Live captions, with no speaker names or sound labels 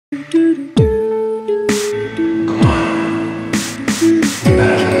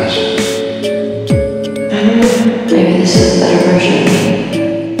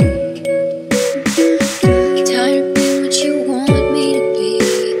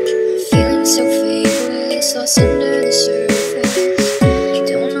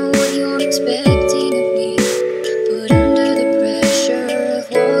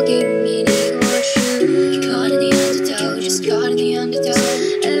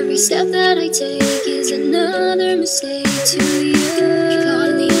every step that I take is another mistake to you. Caught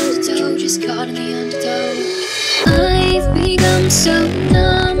in the undertow, just caught in the undertow. I've become so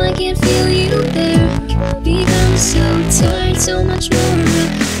numb, I can't feel you there. Become so tired, so much more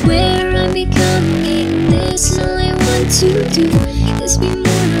of where I'm becoming. This is all I want to do, is be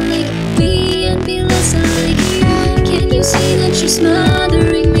more like me and be less like you. Can you see that you're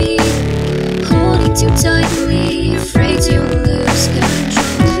smothering me, holding too tightly, afraid to lose control?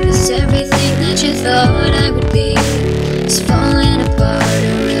 'Cause everything that you thought I would be is falling apart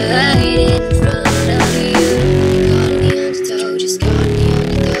right in front of you. Caught in the undertow, just caught in the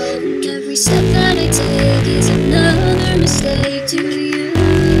undertow. And every step that I take is another mistake to you.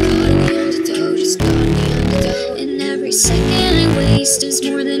 Caught in the undertow, just caught in the undertow. And every second I waste is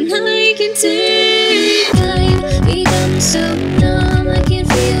more than I can take. I've become so numb, I can't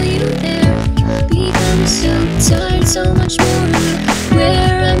feel you there. Become so tired, so much more.